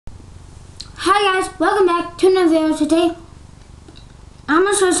Hi guys, welcome back to another video. Today I'm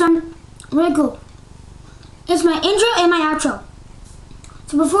going to show you something really cool. It's my intro and my outro.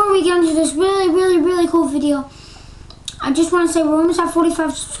 So before we get into this really cool video, I just want to say we're almost at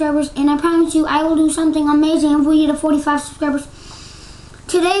 45 subscribers, and I promise you I will do something amazing if we get to 45 subscribers.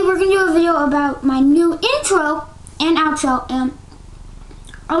 Today we're going to do a video about my new intro and outro.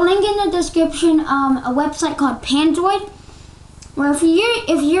 I'll link in the description a website called Panzoid, where if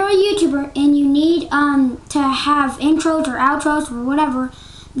you're a YouTuber and you need to have intros or outros or whatever,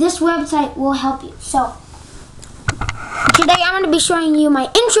 this website will help you. So today I'm going to be showing you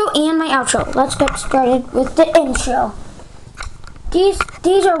my intro and my outro. Let's get started with the intro.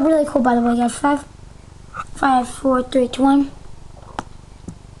 These are really cool, by the way, guys. 5, 4, 3, 2, 1.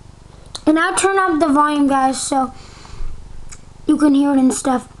 And I'll turn up the volume, guys, so you can hear it and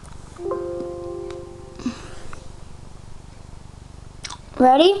stuff.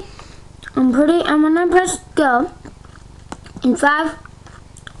 Ready? I'm gonna press go. In 5,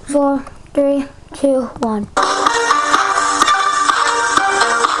 4, 3, 2, 1.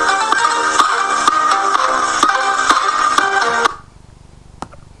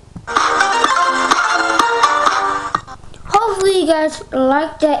 Hopefully you guys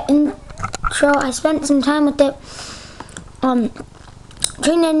like that intro. I spent some time with it,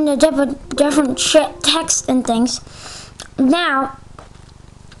 turning into different shit, text and things.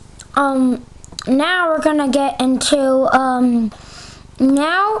 Now we're gonna get into,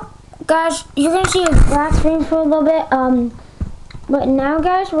 now, guys, you're gonna see a black screen for a little bit, but now,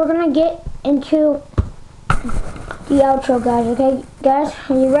 guys, we're gonna get into the outro, guys, okay? Guys,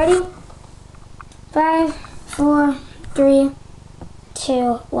 are you ready? 5, 4, 3,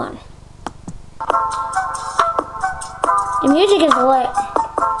 2, 1. The music is lit.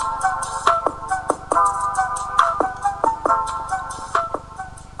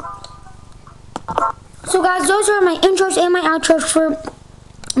 So guys, those are my intros and my outros for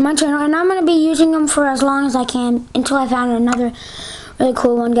my channel, and I'm going to be using them for as long as I can until I found another really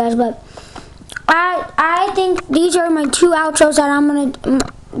cool one, guys. But I think these are my two outros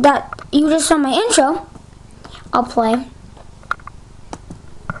that you just saw my intro. I'll play.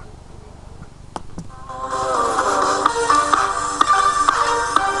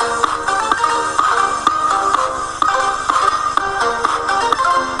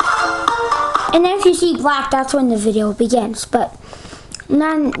 And then if you see black, that's when the video begins. But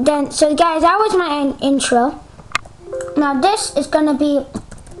so guys, that was my intro. Now this is gonna be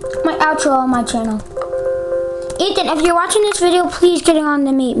my outro on my channel. Ethan, if you're watching this video, please get on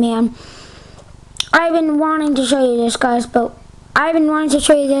the meat, man. I've been wanting to show you this, guys,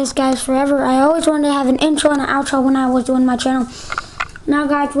 forever. I always wanted to have an intro and an outro when I was doing my channel. Now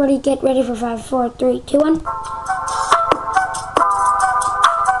guys, get ready for 5, 4, 3, 2, 1.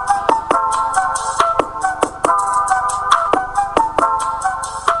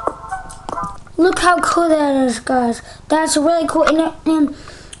 Look how cool that is, guys. That's really cool. And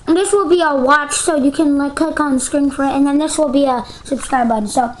this will be a watch, so you can click on the screen for it. And then this will be a subscribe button.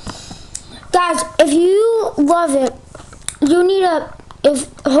 So, guys, if you love it, you need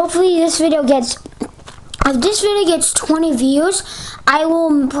hopefully if this video gets 20 views, I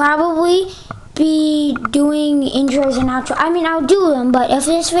will probably be doing intros and outros. I mean, I'll do them, but if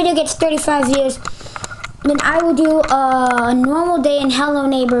this video gets 35 views, then I will do a normal day in Hello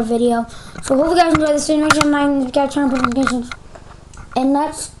Neighbor video. So hope you guys enjoy this video. Make sure to like, subscribe, turn on notifications. And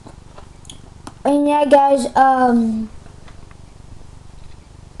yeah, guys,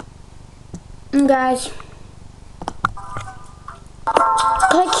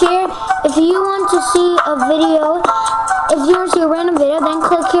 click here if you want to see a video. If you want to see a random video, then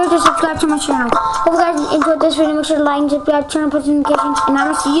click here to subscribe to my channel. Hope you guys enjoyed this video. Make sure to like and subscribe, turn on notifications, and I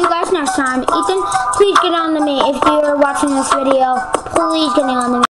will see you guys next time. Ethan, please get on to me if you're watching this video. Please get on to me.